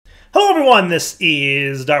Hello everyone, this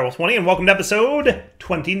is Direwolf20 and welcome to episode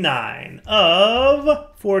 29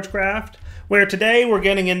 of Forgecraft, where today we're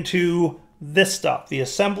getting into this stuff, the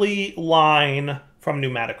assembly line from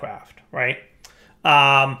Pneumaticraft, right?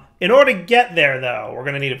 In order to get there though, we're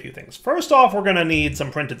going to need a few things. First off, we're going to need some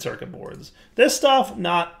printed circuit boards. This stuff,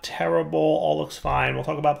 not terrible, all looks fine. We'll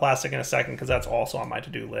talk about plastic in a second because that's also on my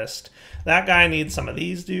to-do list. That guy needs some of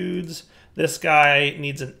these dudes. This guy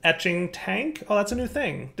needs an etching tank. Oh, that's a new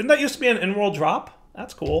thing. Didn't that used to be an in-world drop?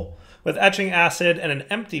 That's cool. With etching acid and an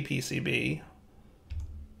empty PCB.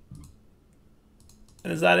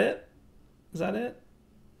 And is that it? Is that it?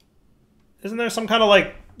 Isn't there some kind of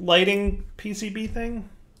like lighting PCB thing?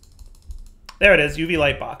 There it is, UV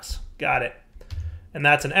light box. Got it. And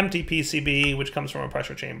that's an empty PCB, which comes from a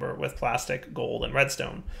pressure chamber with plastic, gold, and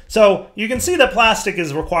redstone. So you can see that plastic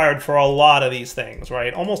is required for a lot of these things,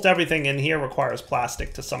 right? Almost everything in here requires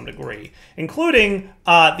plastic to some degree, including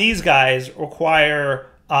these guys require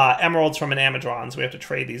emeralds from an Amadron, so we have to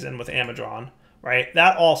trade these in with Amadron, right?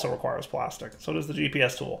 That also requires plastic. So does the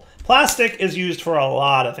GPS tool. Plastic is used for a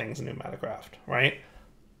lot of things in Pneumaticraft, right?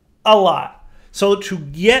 A lot. So to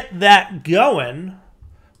get that going,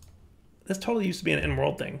 this totally used to be an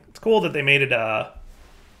in-world thing. It's cool that they made it,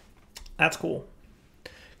 that's cool.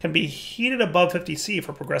 Can be heated above 50°C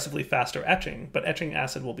for progressively faster etching, but etching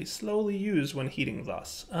acid will be slowly used when heating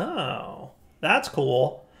thus. Oh, that's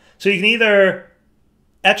cool. So you can either,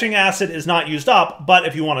 etching acid is not used up, but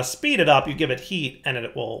if you want to speed it up, you give it heat and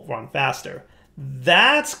it will run faster.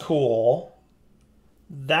 That's cool.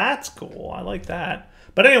 That's cool, I like that.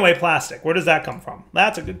 But anyway, plastic, where does that come from?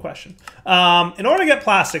 That's a good question. In order to get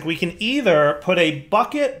plastic, we can either put a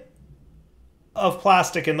bucket of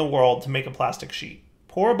plastic in the world to make a plastic sheet.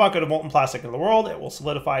 Pour a bucket of molten plastic in the world, it will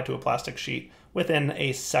solidify to a plastic sheet within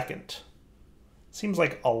a second. Seems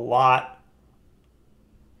like a lot.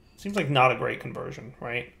 Seems like not a great conversion,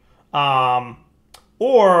 right?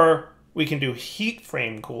 Or we can do heat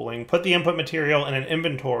frame cooling, put the input material in an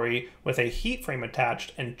inventory with a heat frame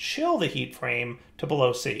attached and chill the heat frame to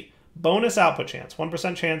below C. Bonus output chance,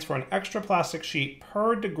 1% chance for an extra plastic sheet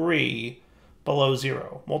per degree below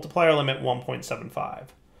 0. Multiplier limit 1.75.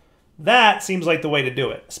 That seems like the way to do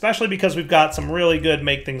it, especially because we've got some really good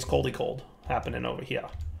make things coldy cold happening over here,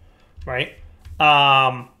 right?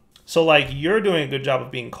 So like you're doing a good job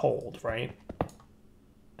of being cold, right?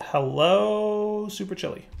 Hello, super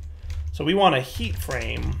chilly. So we want a heat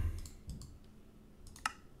frame,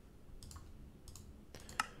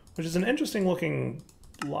 which is an interesting looking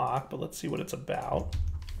block, but let's see what it's about,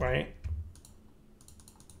 right?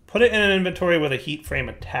 Put it in an inventory with a heat frame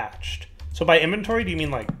attached. So by inventory, do you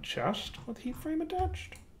mean like just with heat frame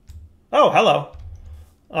attached? Oh, hello.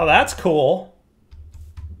 Oh, that's cool.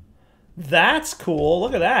 That's cool.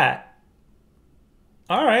 Look at that.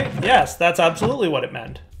 All right. Yes, that's absolutely what it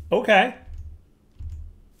meant. Okay.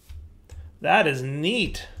 That is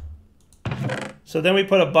neat. So then we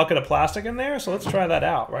put a bucket of plastic in there. So let's try that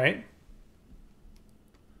out, right?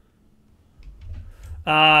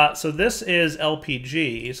 So this is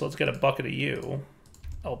LPG. So let's get a bucket of U,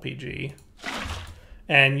 LPG.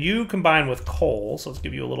 And U combined with coal. So let's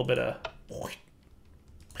give you a little bit of...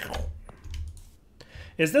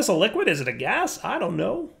 Is this a liquid? Is it a gas? I don't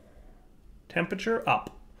know. Temperature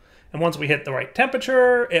up. And once we hit the right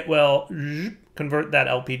temperature, it will convert that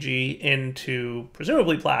LPG into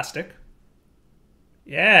presumably plastic.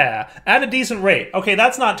 Yeah, at a decent rate. Okay,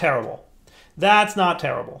 that's not terrible. That's not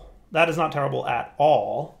terrible. That is not terrible at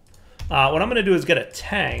all. What I'm going to do is get a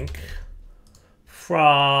tank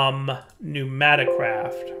from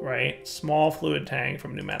Pneumaticraft, right? Small fluid tank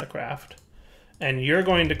from Pneumaticraft. And you're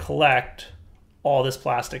going to collect all this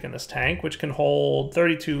plastic in this tank, which can hold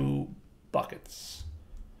 32 buckets.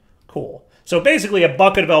 Cool. So basically a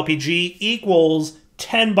bucket of LPG equals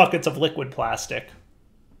 10 buckets of liquid plastic,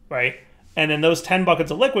 right? And then those 10 buckets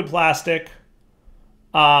of liquid plastic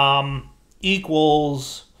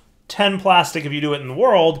equals 10 plastic if you do it in the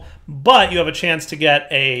world, but you have a chance to get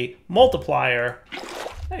a multiplier.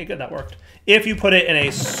 Hey, good, that worked. If you put it in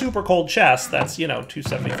a super cold chest, that's, you know,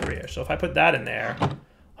 273-ish. So if I put that in there,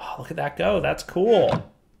 oh, look at that go. That's cool.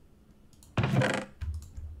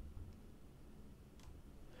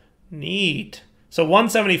 Neat. So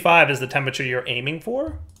 175 is the temperature you're aiming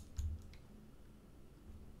for?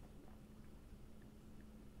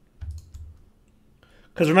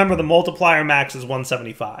 Because remember, the multiplier max is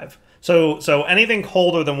 175. So anything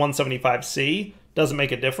colder than 175C doesn't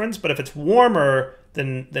make a difference, but if it's warmer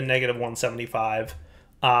than negative 175,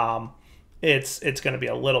 it's going to be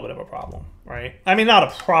a little bit of a problem, right? I mean, not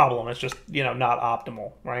a problem, it's just, you know, not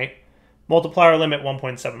optimal, right? multiplier limit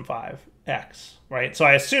 1.75x, right? So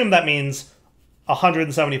I assume that means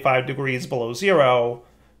 175 degrees below 0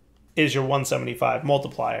 is your 175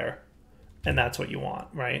 multiplier, and that's what you want,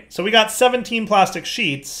 right? So we got 17 plastic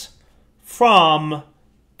sheets from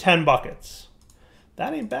 10 buckets.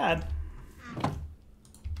 That ain't bad.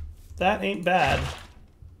 That ain't bad.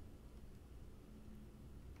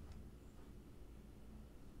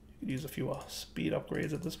 You could use a few speed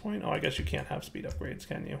upgrades at this point. Oh, I guess you can't have speed upgrades,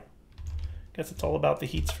 can you? Guess it's all about the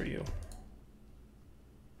heats for you.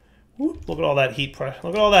 Woo, look at all that heat pressure.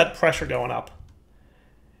 Look at all that pressure going up.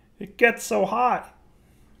 It gets so hot.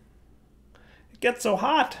 It gets so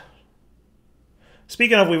hot.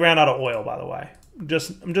 Speaking of, we ran out of oil, by the way. I'm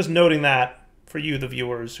just noting that for you, the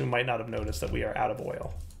viewers, who might not have noticed that we are out of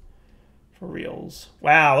oil. For reals.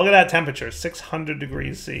 Wow, look at that temperature. 600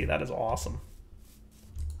 degrees C. That is awesome.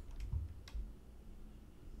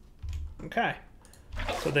 Okay.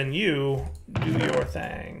 So then you do your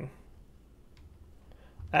thing.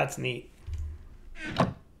 That's neat.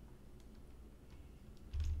 Do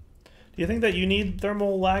you think that you need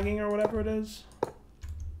thermal lagging or whatever it is?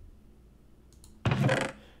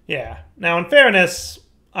 Yeah. Now, in fairness,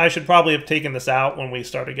 I should probably have taken this out when we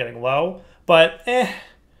started getting low. But,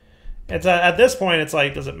 it's at this point, it's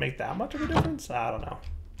like, does it make that much of a difference? I don't know.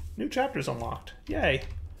 New chapters unlocked. Yay.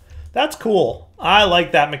 That's cool. I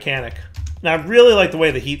like that mechanic. And I really like the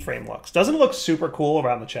way the heat frame looks. Doesn't it look super cool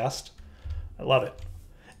around the chest? I love it.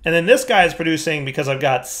 And then this guy is producing, because I've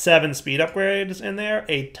got 7 speed upgrades in there,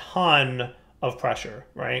 a ton of pressure,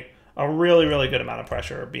 right? A really, really good amount of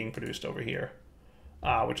pressure being produced over here,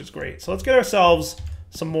 which is great. So let's get ourselves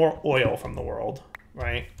some more oil from the world,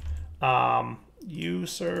 right? You,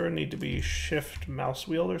 sir, need to be shift mouse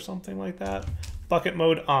wheel or something like that. Bucket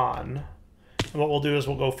mode on. And what we'll do is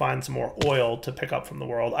we'll go find some more oil to pick up from the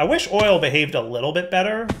world. I wish oil behaved a little bit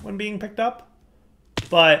better when being picked up,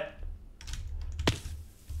 but...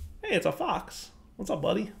 Hey, it's a fox. What's up,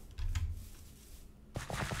 buddy?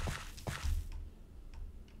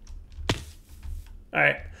 All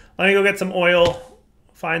right, let me go get some oil,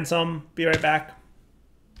 find some, be right back.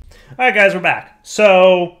 All right, guys, we're back.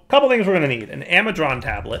 So a couple things we're going to need. An Amadron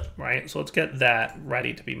tablet, right? So let's get that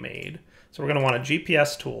ready to be made. So we're going to want a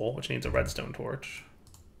GPS tool, which needs a redstone torch.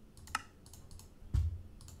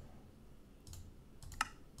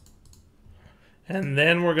 And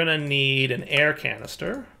then we're going to need an air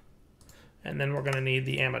canister. And then we're going to need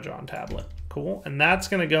the Amadron tablet. Cool. And that's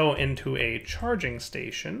going to go into a charging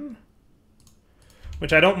station,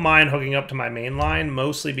 which I don't mind hooking up to my main line,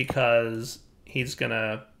 mostly because he's going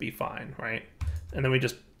to be fine, right? And then we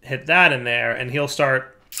just hit that in there, and he'll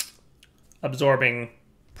start absorbing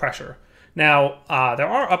pressure. Now, there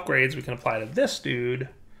are upgrades we can apply to this dude.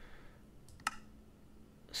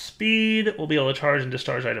 Speed, we'll be able to charge and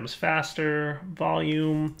discharge items faster.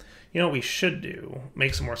 Volume, you know what we should do?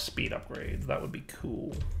 Make some more speed upgrades. That would be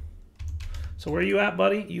cool. So where are you at,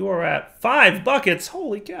 buddy? You are at 5 buckets.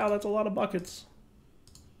 Holy cow, that's a lot of buckets.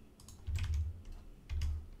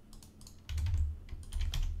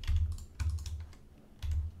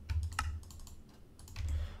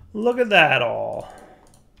 Look at that all.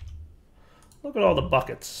 Look at all the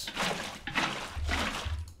buckets.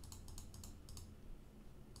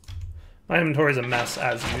 My inventory is a mess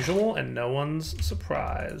as usual, and no one's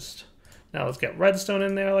surprised. Now let's get redstone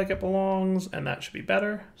in there like it belongs, and that should be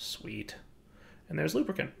better. Sweet. And there's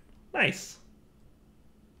lubricant. Nice.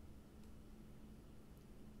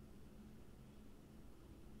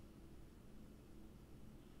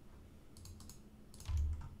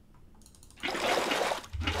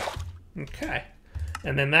 Okay.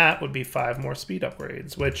 And then that would be 5 more speed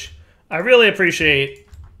upgrades, which I really appreciate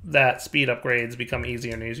that speed upgrades become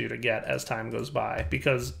easier and easier to get as time goes by,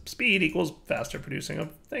 because speed equals faster producing of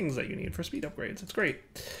things that you need for speed upgrades. It's great.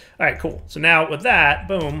 All right, cool. So now with that,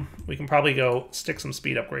 boom, we can probably go stick some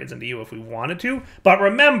speed upgrades into you if we wanted to. But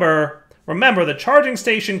remember, the charging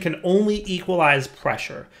station can only equalize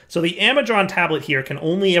pressure. So the Amadron tablet here can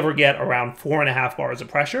only ever get around 4.5 bars of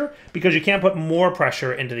pressure, because you can't put more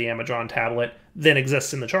pressure into the Amadron tablet than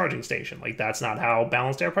exists in the charging station. Like, that's not how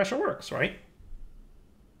balanced air pressure works, right?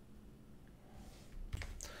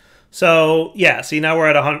 So yeah, see, now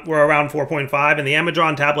we're around 4.5, and the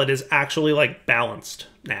Amadron tablet is actually like balanced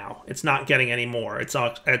now. It's not getting any more. It's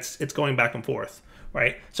going back and forth,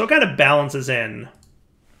 right? So it kind of balances in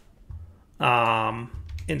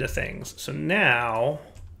into things. So now,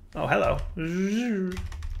 oh, hello.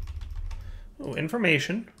 Oh,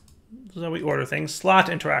 information. This is how we order things. Slot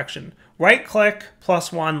interaction. Right click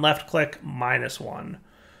 +1, left click -1.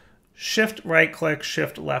 Shift right click,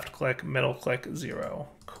 shift left click, middle click 0.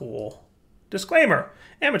 Cool. Disclaimer.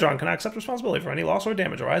 Amazon cannot accept responsibility for any loss or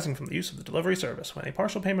damage arising from the use of the delivery service. When a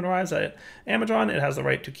partial payment arrives at Amazon, it has the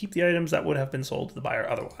right to keep the items that would have been sold to the buyer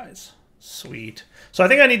otherwise. Sweet. So I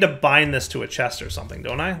think I need to bind this to a chest or something,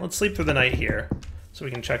 don't I? Let's sleep through the night here so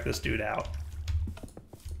we can check this dude out.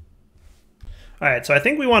 Alright, so I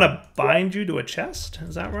think we want to bind you to a chest.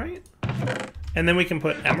 Is that right? And then we can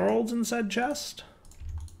put emeralds in said chest.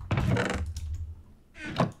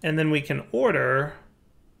 And then we can order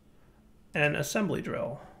an assembly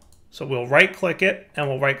drill. So we'll right-click it, and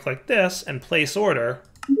we'll right-click this, and place order.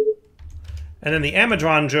 And then the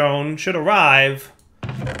Amazon drone should arrive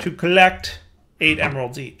to collect 8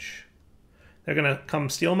 emeralds each. They're going to come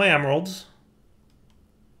steal my emeralds.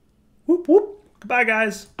 Whoop, whoop. Goodbye,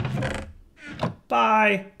 guys.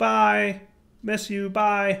 Bye. Bye. Miss you.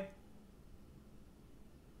 Bye.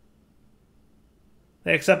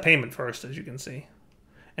 They accept payment first, as you can see.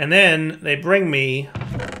 And then they bring me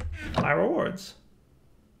my rewards.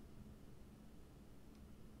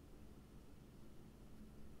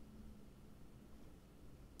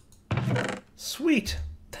 Sweet.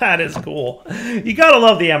 That is cool. You gotta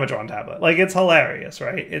love the Amazon tablet. Like, it's hilarious,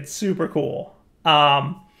 right? It's super cool.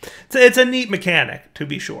 It's a neat mechanic, to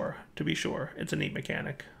be sure. To be sure. It's a neat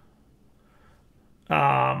mechanic.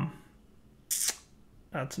 That's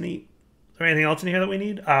neat. Is there anything else in here that we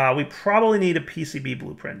need? We probably need a PCB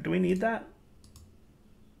blueprint. Do we need that?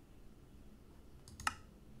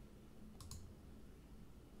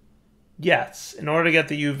 Yes, in order to get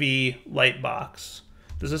the UV light box.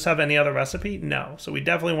 Does this have any other recipe? No. So we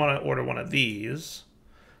definitely want to order one of these.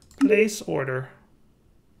 Place order.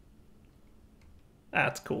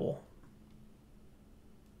 That's cool.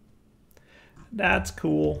 That's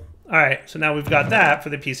cool. All right, so now we've got that for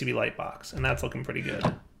the PCB light box, and that's looking pretty good.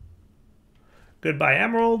 Goodbye,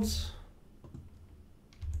 emeralds.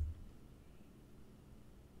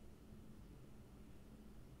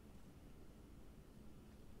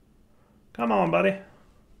 Come on, buddy.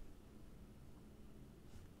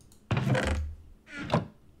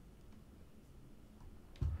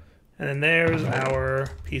 And then there's our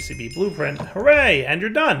PCB blueprint. Hooray! And you're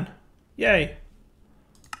done. Yay.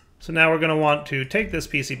 So now we're going to want to take this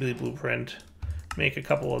PCB blueprint, make a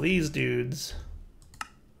couple of these dudes,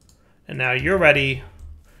 and now you're ready.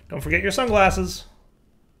 Don't forget your sunglasses.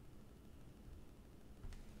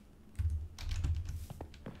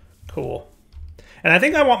 Cool. And I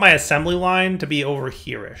think I want my assembly line to be over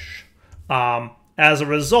here-ish. As a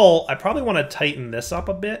result, I probably want to tighten this up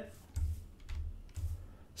a bit.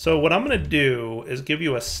 So what I'm going to do is give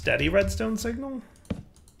you a steady redstone signal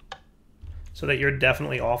so that you're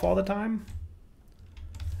definitely off all the time.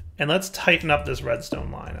 And let's tighten up this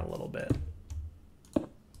redstone line a little bit.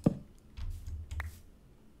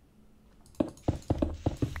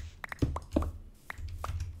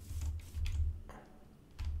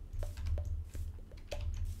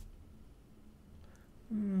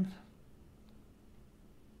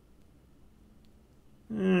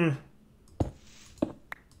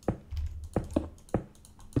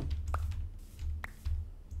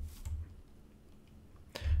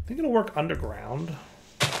 I think it'll work underground,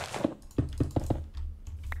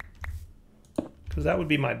 because that would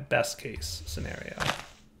be my best case scenario.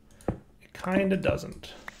 It kind of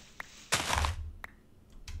doesn't,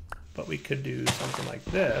 but we could do something like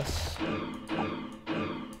this.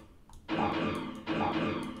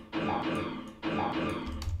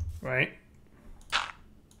 Right?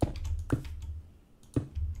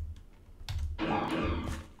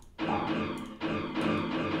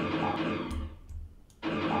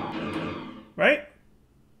 Right?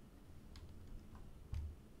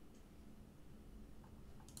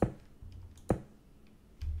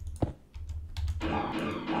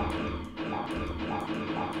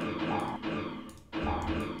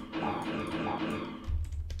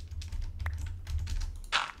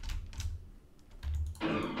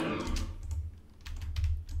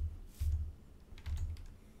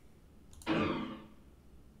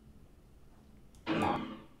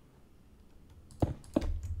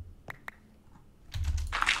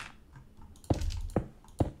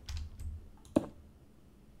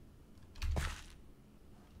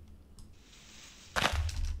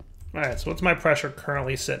 All right, so what's my pressure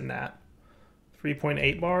currently sitting at?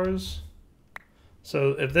 3.8 bars.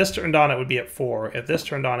 So if this turned on, it would be at 4. If this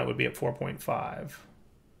turned on, it would be at 4.5.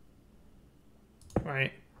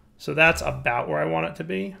 Right? So that's about where I want it to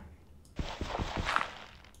be.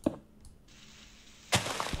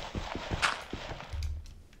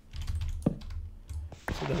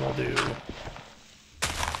 So then we'll do...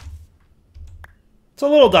 It's a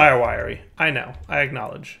little dire wiry. I know. I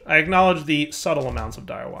acknowledge. I acknowledge the subtle amounts of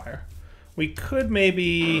dire wire. We could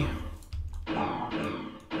maybe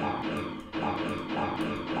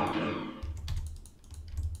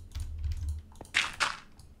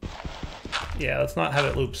Yeah, let's not have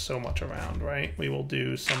it loop so much around, right? We will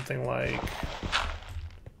do something like...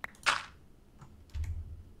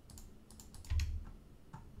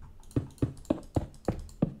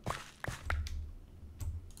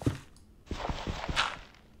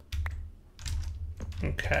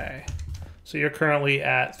 Okay, so you're currently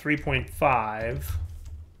at 3.5.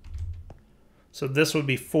 So this would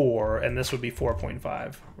be 4, and this would be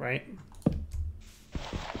 4.5, right?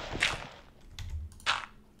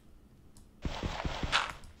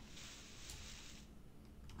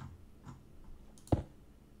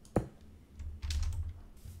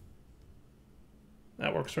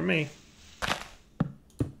 That works for me.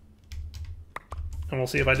 And we'll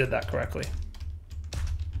see if I did that correctly.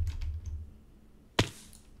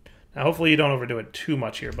 Now, hopefully you don't overdo it too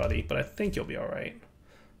much here, buddy, but I think you'll be all right.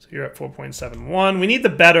 So you're at 4.71. We need the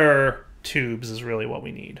better tubes is really what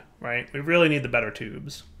we need, right? We really need the better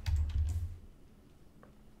tubes.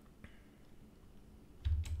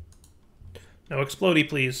 No explodey,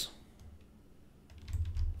 please.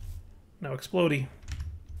 No explodey.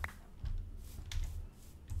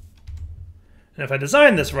 And if I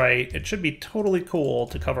design this right, it should be totally cool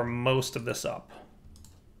to cover most of this up.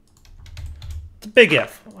 It's a big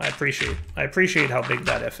if. I appreciate how big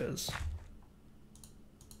that if is.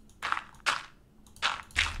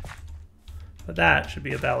 But that should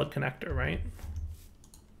be a valid connector, right?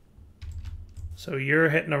 So you're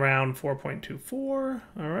hitting around 4.24.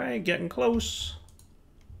 All right, getting close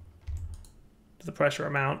to the pressure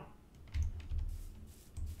amount.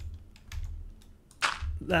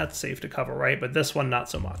 That's safe to cover, right? But this one, not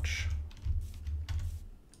so much.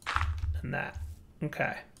 And that.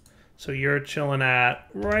 Okay. So you're chilling at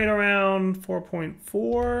right around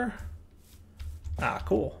 4.4. Ah,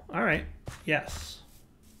 cool. All right. Yes.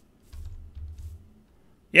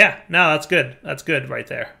 Yeah, no, that's good. That's good right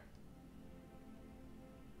there.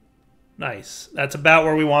 Nice. That's about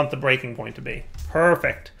where we want the breaking point to be.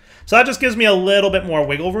 Perfect. So that just gives me a little bit more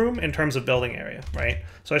wiggle room in terms of building area, right?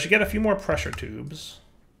 So I should get a few more pressure tubes,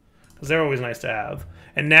 because they're always nice to have.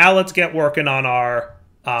 And now let's get working on our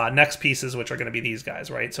next pieces, which are going to be these guys,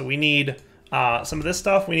 right? So we need some of this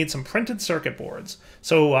stuff. We need some printed circuit boards.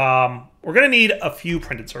 So we're going to need a few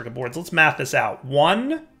printed circuit boards. Let's math this out.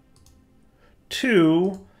 1,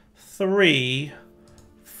 2, 3,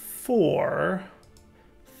 4,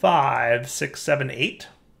 5, 6, 7, 8.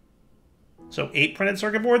 So 8 printed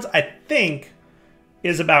circuit boards, I think,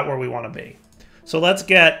 is about where we want to be. So let's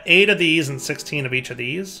get 8 of these and 16 of each of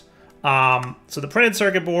these. So the printed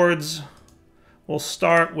circuit boards, we'll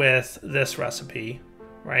start with this recipe,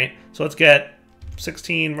 right? So let's get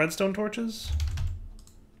 16 redstone torches.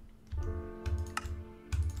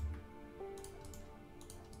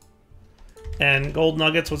 And gold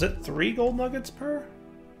nuggets, was it 3 gold nuggets per?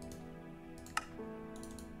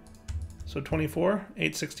 So 24,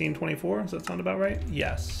 8, 16, 24. Does that sound about right?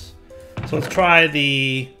 Yes. So let's try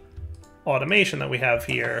the automation that we have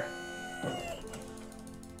here.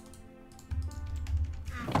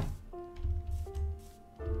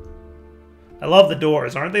 I love the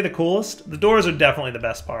doors. Aren't they the coolest? The doors are definitely the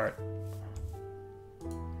best part.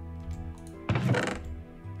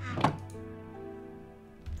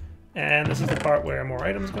 And this is the part where more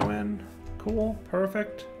items go in. Cool.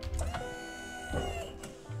 Perfect.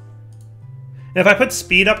 And if I put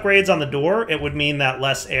speed upgrades on the door, it would mean that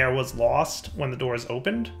less air was lost when the doors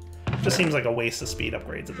opened. Just seems like a waste of speed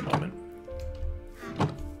upgrades at the moment.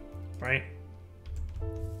 Right?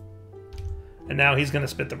 And now he's going to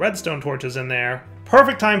spit the redstone torches in there.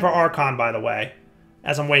 Perfect time for Archon, by the way,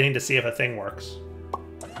 as I'm waiting to see if a thing works.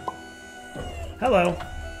 Hello.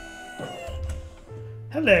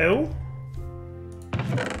 Hello.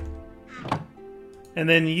 And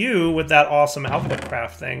then you with that awesome output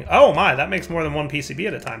craft thing. Oh my, that makes more than 1 PCB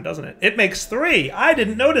at a time, doesn't it? It makes 3. I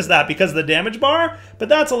didn't notice that because of the damage bar, but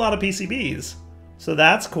that's a lot of PCBs. So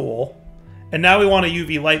that's cool. And now we want to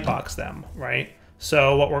UV light box them, right?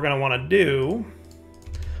 So what we're going to want to do,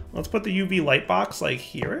 let's put the UV light box like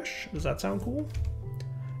here-ish. Does that sound cool?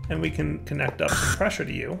 And we can connect up some pressure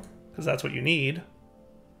to you, because that's what you need.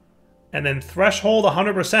 And then threshold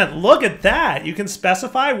 100%. Look at that! You can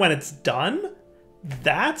specify when it's done?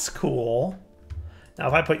 That's cool. Now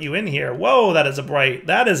if I put you in here, whoa, that is a bright,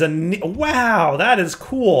 that is a, wow, that is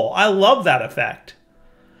cool. I love that effect.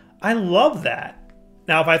 I love that.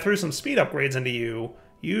 Now if I threw some speed upgrades into you,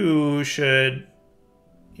 you should,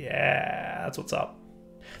 yeah, that's what's up.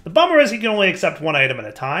 The bummer is you can only accept 1 item at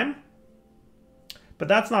a time, but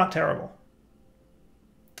that's not terrible.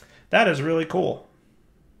 That is really cool.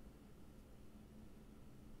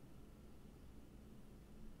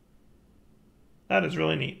 That is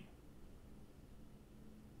really neat.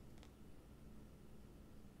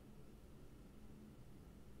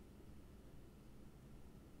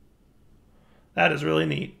 That is really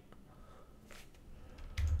neat.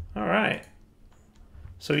 All right.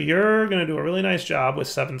 So you're going to do a really nice job with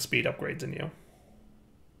 7 speed upgrades in you.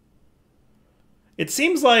 It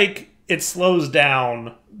seems like it slows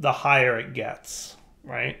down the higher it gets,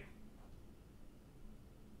 right?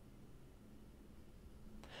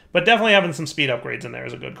 But definitely having some speed upgrades in there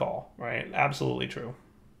is a good call, right? Absolutely true.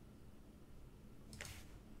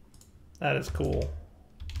 That is cool.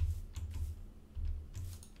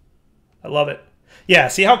 I love it. Yeah,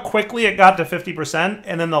 see how quickly it got to 50%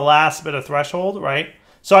 and then the last bit of threshold, right?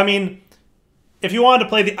 So, I mean, if you wanted to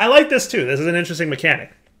play the... I like this too. This is an interesting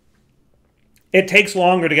mechanic. It takes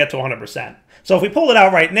longer to get to 100%. So if we pulled it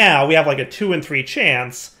out right now, we have like a 2 in 3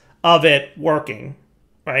 chance of it working,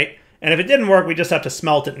 right? And if it didn't work, we just have to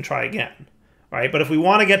smelt it and try again, right? But if we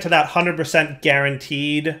want to get to that 100%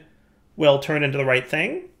 guaranteed will turn into the right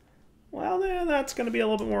thing, well, then that's going to be a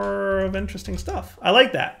little bit more of interesting stuff. I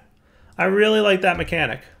like that. I really like that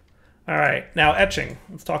mechanic. All right, now etching.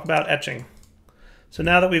 Let's talk about etching. So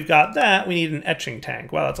now that we've got that, we need an etching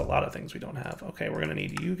tank. Wow, that's a lot of things we don't have. Okay, we're going to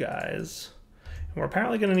need you guys. And we're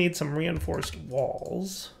apparently going to need some reinforced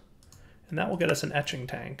walls. And that will get us an etching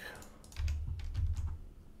tank.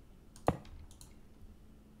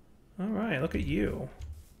 All right, look at you.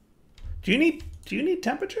 Do you need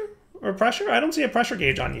temperature or pressure? I don't see a pressure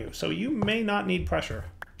gauge on you, so you may not need pressure.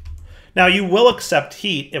 Now, you will accept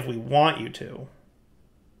heat if we want you to,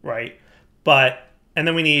 right? And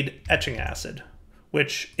then we need etching acid,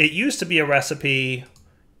 which it used to be a recipe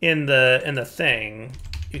in the thing.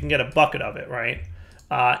 You can get a bucket of it, right?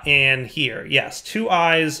 And here, yes, 2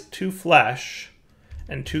 eyes, 2 flesh,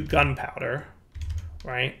 and 2 gunpowder,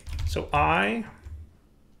 right? So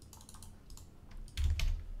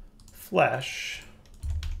flesh,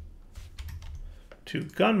 2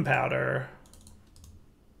 gunpowder,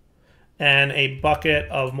 and a bucket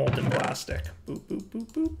of molten plastic. Boop, boop,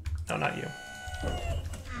 boop, boop. No, not you.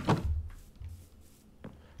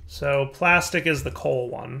 So plastic is the coal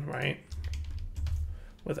one, right?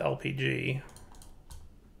 With LPG.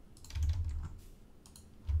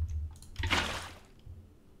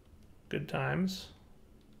 Good times.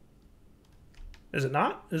 Is it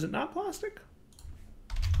not? Is it not plastic?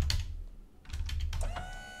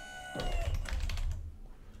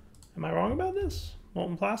 Am I wrong about this?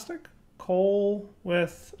 Molten plastic? Coal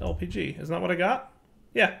with LPG. Isn't that what I got?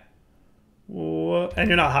 Yeah. And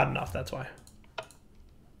you're not hot enough, that's why.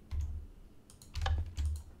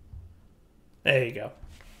 There you go.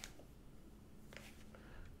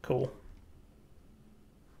 Cool.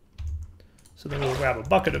 So then we'll grab a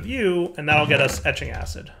bucket of you, and that'll get us etching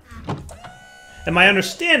acid. And my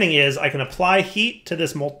understanding is I can apply heat to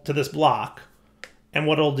this block, and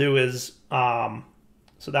what it'll do is, so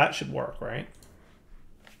that should work, right?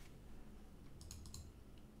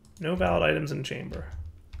 No valid items in chamber.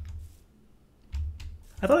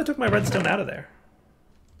 I thought I took my redstone out of there.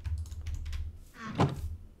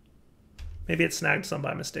 Maybe it snagged some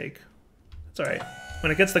by mistake. It's all right.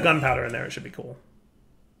 When it gets the gunpowder in there, it should be cool.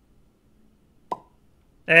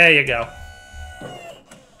 There you go.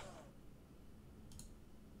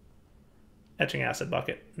 Etching acid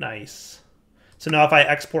bucket. Nice. So now if I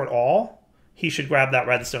export all, he should grab that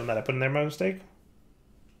redstone that I put in there by mistake.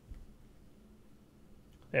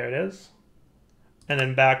 There it is. And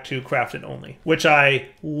then back to crafted only, which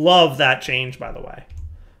I love that change, by the way.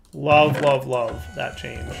 Love, love, love that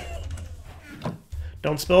change.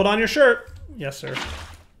 Don't spill it on your shirt. Yes, sir.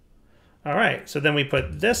 All right, so then we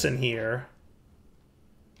put this in here.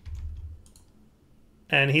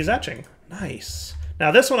 And he's etching. Nice.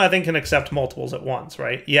 Now this one I think can accept multiples at once,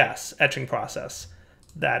 right? Yes, etching process.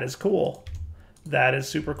 That is cool. That is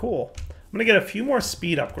super cool. I'm gonna get a few more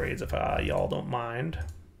speed upgrades if y'all don't mind.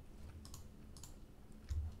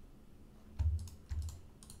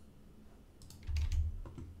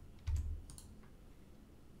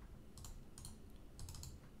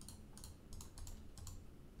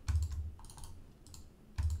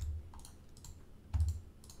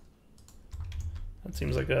 That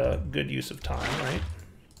seems like a good use of time, right?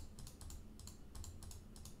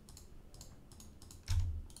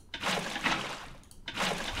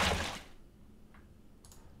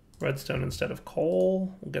 Redstone instead of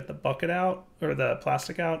coal. We'll get the bucket out, or the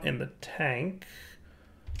plastic out in the tank.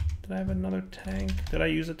 Did I have another tank? Did I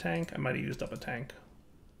use a tank? I might have used up a tank.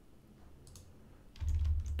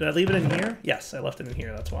 Did I leave it in here? Yes, I left it in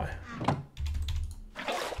here, that's why.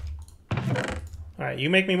 All right, you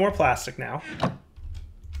make me more plastic now.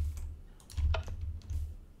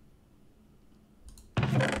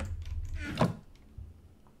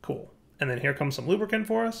 And then here comes some lubricant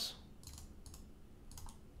for us.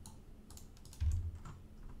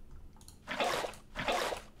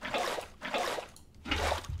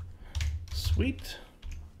 Sweet.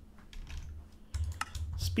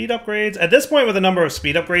 Speed upgrades. At this point, with the number of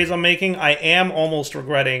speed upgrades I'm making, I am almost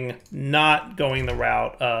regretting not going the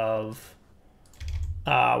route of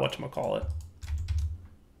whatchamacallit,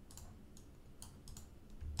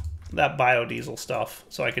 that biodiesel stuff,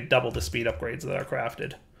 so I could double the speed upgrades that are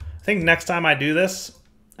crafted. I think next time I do this,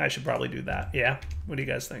 I should probably do that. Yeah? What do you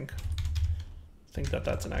guys think? Think that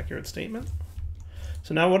that's an accurate statement?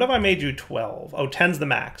 So now what have I made you 12? Oh, 10's the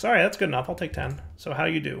max. All right, that's good enough. I'll take 10. So how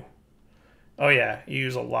you do? Oh yeah, you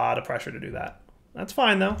use a lot of pressure to do that. That's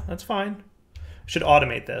fine though, that's fine. Should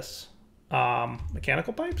automate this.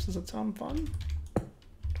 Mechanical pipes, does it sound fun?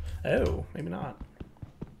 Oh, maybe not.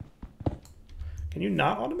 Can you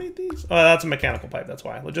not automate these? Oh, that's a mechanical pipe, that's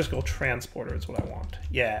why. Logistical transporter is what I want.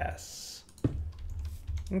 Yes.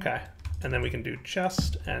 Okay, and then we can do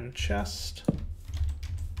chest and chest.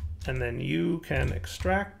 And then you can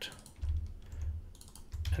extract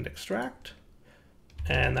and extract.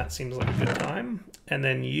 And that seems like a good time. And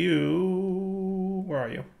then you... Where are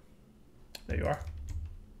you? There you are.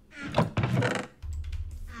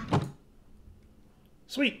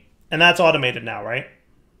 Sweet. And that's automated now, right?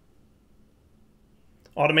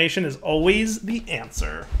 Automation is always the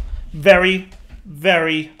answer. Very,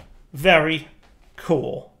 very, very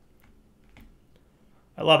cool.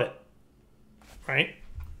 I love it. Right?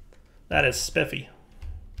 That is spiffy.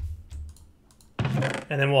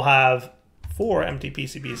 And then we'll have 4 empty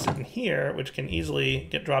PCBs sitting here, which can easily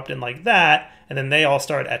get dropped in like that, and then they all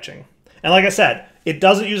start etching. And like I said, it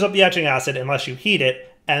doesn't use up the etching acid unless you heat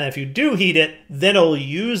it, and if you do heat it, then it'll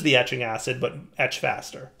use the etching acid, but etch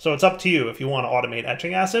faster. So it's up to you if you want to automate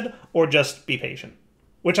etching acid, or just be patient,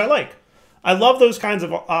 which I like. I love those kinds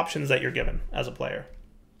of options that you're given as a player.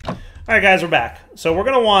 All right, guys, we're back. So we're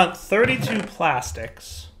going to want 32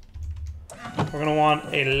 plastics. We're going to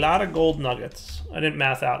want a lot of gold nuggets. I didn't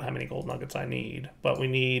math out how many gold nuggets I need, but we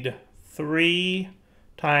need 3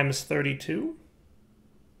 times 32.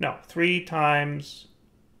 No, 3 times,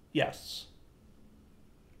 yes.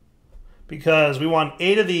 Because we want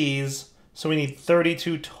 8 of these, so we need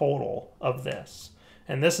 32 total of this.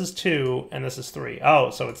 And this is 2, and this is 3. Oh,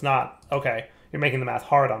 so it's not, okay. You're making the math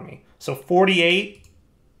hard on me. So 48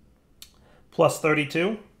 plus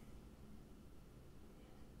 32.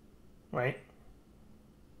 Right?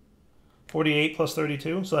 48 plus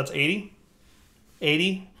 32, so that's 80.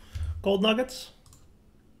 80 gold nuggets.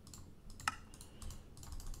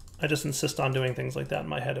 I just insist on doing things like that in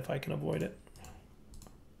my head if I can avoid it.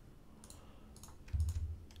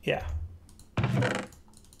 Yeah.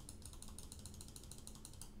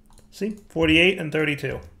 See? 48 and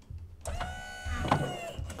 32.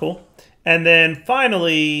 Cool. And then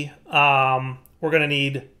finally, we're going to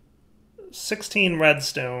need 16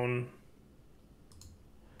 redstone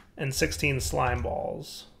and 16 slime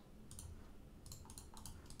balls.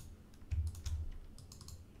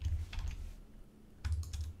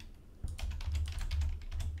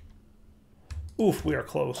 Oof, we are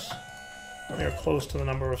close. We are close to the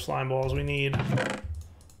number of slime balls we need.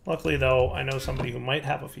 Luckily, though, I know somebody who might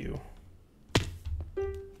have a few.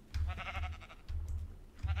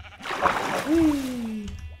 Whee!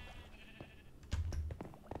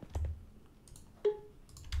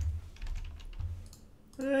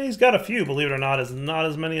 He's got a few, believe it or not. Is not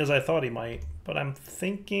as many as I thought he might. But I'm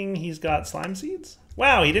thinking he's got slime seeds?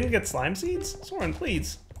 Wow, he didn't get slime seeds? Soren,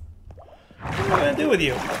 please. What am I going to do with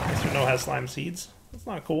you? Mr. No has slime seeds. That's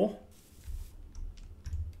not cool.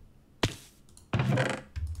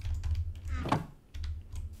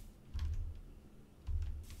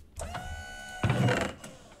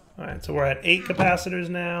 Alright, so we're at 8 capacitors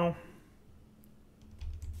now.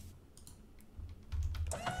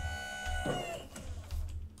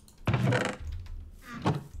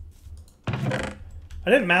 I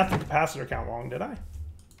didn't math the capacitor count wrong, did I?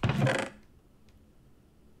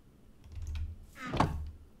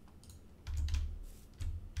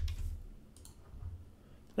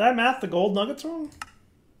 Did I math the gold nuggets wrong?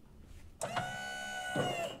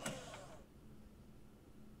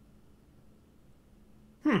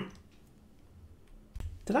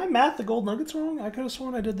 Did I math the gold nuggets wrong? I could have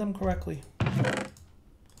sworn I did them correctly.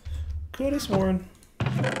 Could have sworn.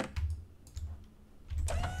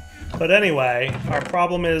 But anyway, our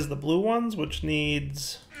problem is the blue ones, which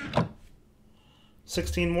needs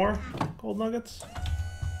 16 more gold nuggets.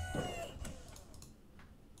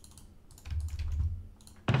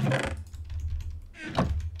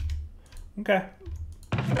 Okay.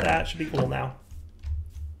 That should be cool now.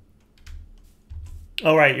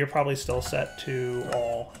 Oh, right, you're probably still set to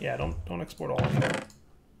all. Yeah, don't export all anymore.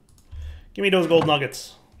 Give me those gold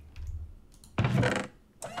nuggets.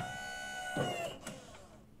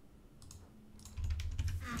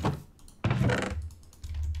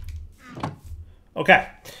 Okay,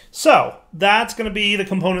 so that's going to be the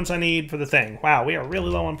components I need for the thing. Wow, we are really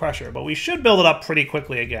low on pressure, but we should build it up pretty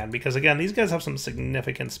quickly again, because again, these guys have some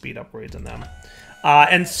significant speed upgrades in them.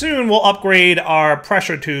 And soon we'll upgrade our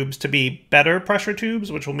pressure tubes to be better pressure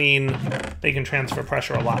tubes, which will mean they can transfer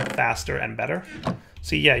pressure a lot faster and better.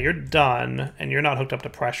 See, yeah, you're done, and you're not hooked up to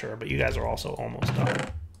pressure, but you guys are also almost done.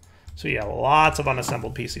 So yeah, lots of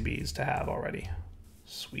unassembled PCBs to have already.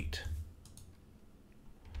 Sweet.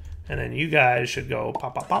 And then you guys should go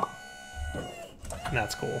pop, pop, pop. And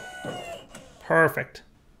that's cool. Perfect.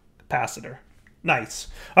 Capacitor. Nice.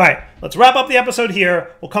 All right, let's wrap up the episode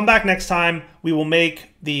here. We'll come back next time. We will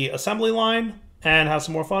make the assembly line and have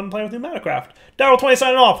some more fun playing with Pneumatics. Daryl20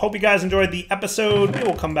 signing off. Hope you guys enjoyed the episode. We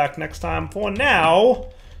will come back next time. For now,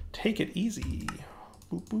 take it easy.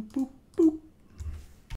 Boop, boop, boop.